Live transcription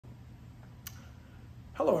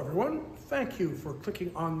Hello everyone, thank you for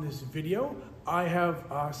clicking on this video. I have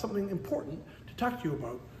something important to talk to you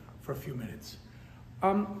about for a few minutes.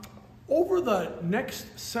 Over the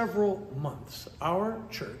next several months, our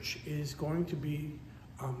church is going to be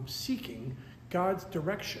seeking God's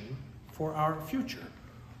direction for our future,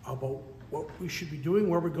 about what we should be doing,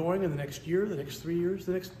 where we're going in the next year, the next 3 years,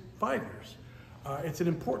 the next 5 years. It's an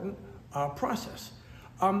important process.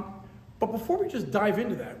 But before we just dive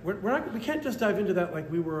into that, we can't just dive into that like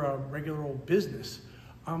we were a regular old business,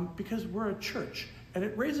 because we're a church. And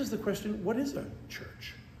it raises the question, what is a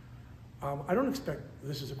church? I don't expect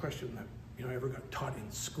this is a question that I ever got taught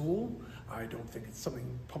in school. I don't think it's something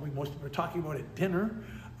probably most people are talking about at dinner,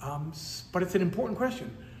 but it's an important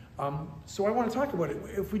question. So I want to talk about it.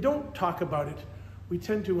 If we don't talk about it, we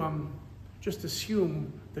tend to just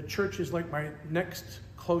assume that church is like my next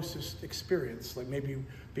closest experience, like maybe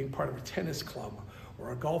being part of a tennis club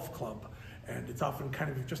or a golf club. And it's often kind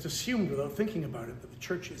of just assumed without thinking about it that the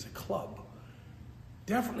church is a club.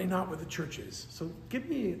 Definitely not what the church is. So give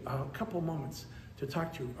me a couple of moments to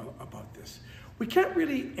talk to you about this. We can't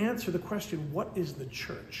really answer the question, what is the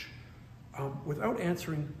church, without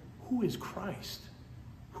answering, who is Christ?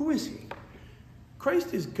 Who is he?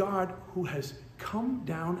 Christ is God who has come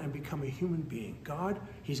down and become a human being. God,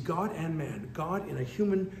 he's God and man, God in a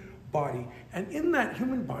human body. And in that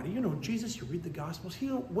human body, Jesus, you read the Gospels, he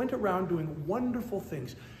went around doing wonderful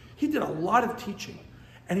things. He did a lot of teaching,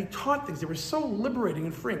 and he taught things that were so liberating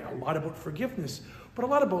and freeing. A lot about forgiveness, but a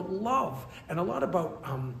lot about love, and a lot about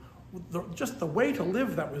just the way to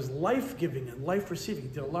live that was life-giving and life-receiving. He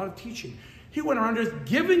did a lot of teaching. He went around just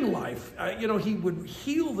giving life. He would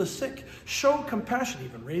heal the sick, show compassion,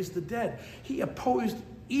 even raise the dead. He opposed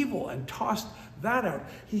evil and tossed that out.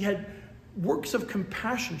 He had works of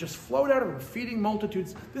compassion just flowed out of him, feeding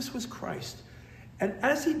multitudes. This was Christ. And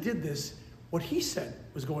as he did this, what he said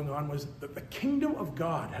was going on was that the kingdom of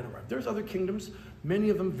God had arrived. There's other kingdoms, many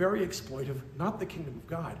of them very exploitive, not the kingdom of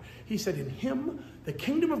God. He said in him, the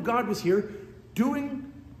kingdom of God was here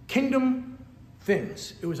doing kingdom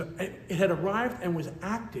things. It had arrived and was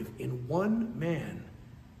active in one man,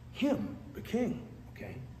 him, the king,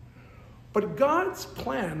 okay? But God's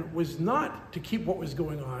plan was not to keep what was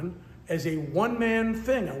going on as a one-man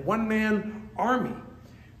thing, a one-man army.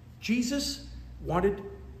 Jesus wanted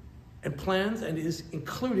and plans and is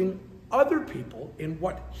including other people in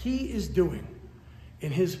what he is doing,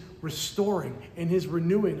 in his restoring, in his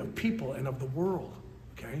renewing of people and of the world.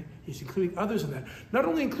 Okay? He's including others in that. Not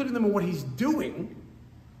only including them in what he's doing,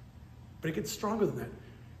 but it gets stronger than that.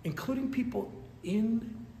 Including people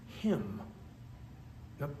in him.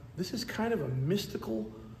 Now, this is kind of a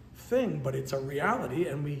mystical thing, but it's a reality,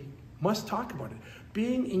 and we must talk about it.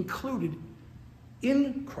 Being included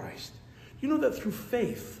in Christ. You know that through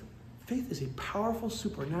faith, faith is a powerful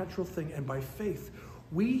supernatural thing, and by faith,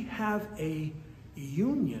 we have a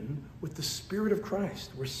union with the Spirit of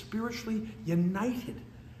Christ. We're spiritually united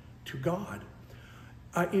to God.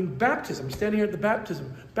 In baptism, standing here at the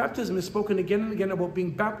baptism is spoken again and again about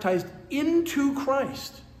being baptized into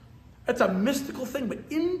Christ. That's a mystical thing, but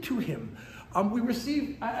into him. We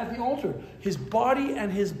receive at the altar his body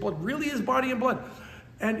and his blood, really his body and blood.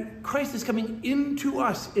 And Christ is coming into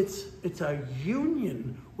us. It's a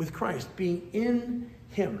union with Christ, being in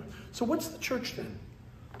him. So what's the church then?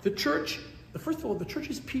 The church, first of all, the church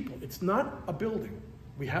is people. It's not a building.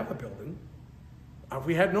 We have a building. If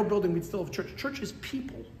we had no building, we'd still have a church. Church is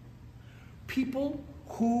people. People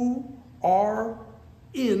who are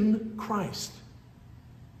in Christ.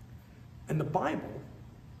 And the Bible,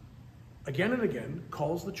 again and again,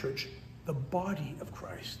 calls the church the body of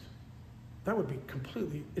Christ. That would be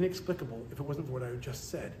completely inexplicable if it wasn't for what I just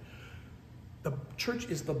said. The church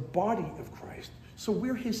is the body of Christ. So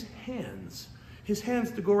we're his hands. His hands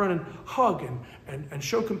to go around and hug and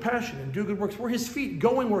show compassion and do good works. We're his feet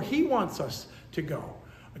going where he wants us to go.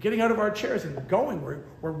 Getting out of our chairs and going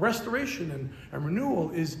where restoration and renewal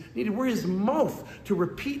is needed. We're his mouth to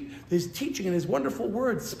repeat his teaching and his wonderful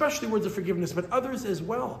words, especially words of forgiveness, but others as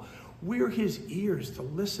well. We're his ears to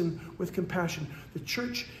listen with compassion. The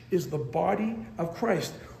church is the body of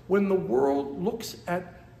Christ. When the world looks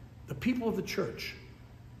at the people of the church,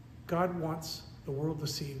 God wants the world to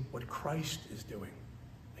see what Christ is doing.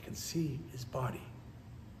 They can see his body.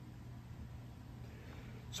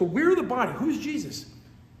 So we're the body. Who's Jesus?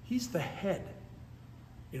 He's the head.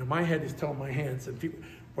 My head is telling my hands and feet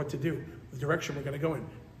what to do, the direction we're going to go in.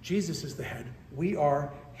 Jesus is the head. We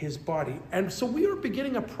are his body. And so we are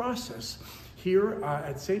beginning a process here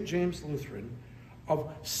at St. James Lutheran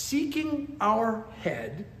of seeking our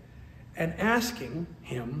head and asking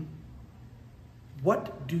him,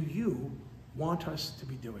 what do you want us to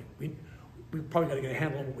be doing. We probably got to get a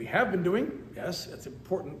handle on what we have been doing. Yes, it's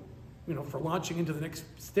important, for launching into the next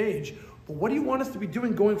stage. But what do you want us to be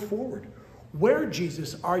doing going forward? Where,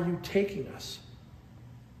 Jesus, are you taking us?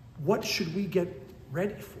 What should we get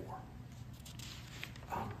ready for?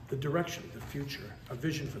 The direction, the future, a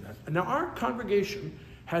vision for that. And now our congregation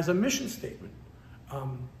has a mission statement.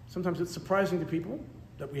 Sometimes it's surprising to people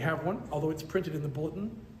that we have one, although it's printed in the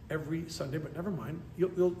bulletin every Sunday, but never mind.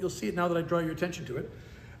 You'll see it now that I draw your attention to it.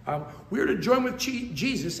 We are to join with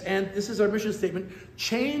Jesus, and this is our mission statement: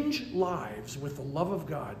 change lives with the love of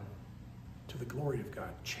God to the glory of God.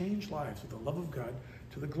 Change lives with the love of God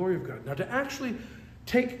to the glory of God. Now, to actually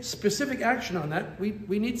take specific action on that,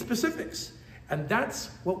 we need specifics. And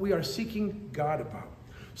that's what we are seeking God about.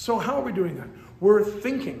 So how are we doing that? We're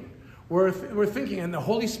thinking. We're thinking, and the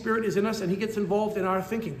Holy Spirit is in us, and he gets involved in our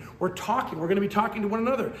thinking. We're talking. We're going to be talking to one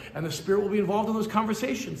another, and the Spirit will be involved in those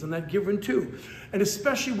conversations and that give and to. And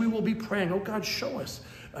especially we will be praying, oh God, show us,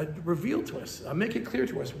 reveal to us, make it clear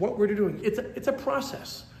to us what we're doing. It's a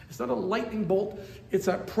process. It's not a lightning bolt. It's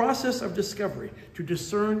a process of discovery to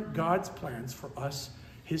discern God's plans for us,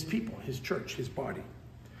 his people, his church, his body.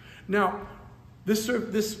 Now, this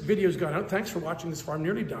video's gone out. Thanks for watching this far. I'm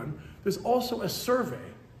nearly done. There's also a survey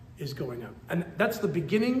is going out. And that's the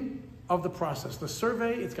beginning of the process. The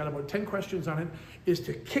survey, it's got about 10 questions on it, is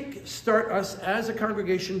to kick-start us as a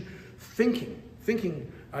congregation thinking,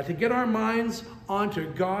 to get our minds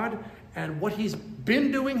onto God and what he's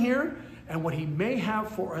been doing here and what he may have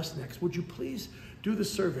for us next. Would you please do the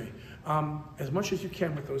survey as much as you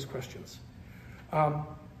can with those questions?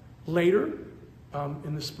 Later,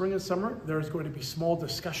 in the spring and summer, there's going to be small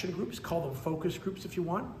discussion groups. Call them focus groups if you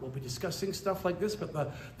want. We'll be discussing stuff like this, but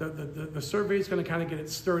the survey is going to kind of get it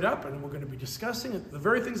stirred up, and we're going to be discussing it. The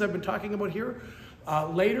very things I've been talking about here.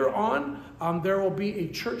 Later on, there will be a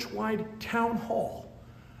church-wide town hall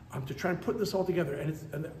to try and put this all together.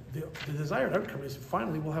 And the desired outcome is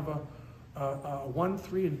finally we'll have a 1,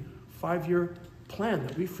 3, and 5 year plan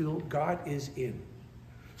that we feel God is in.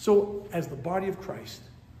 So as the body of Christ,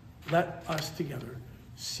 let us together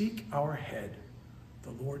seek our head,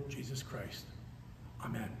 the Lord Jesus Christ.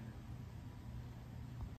 Amen.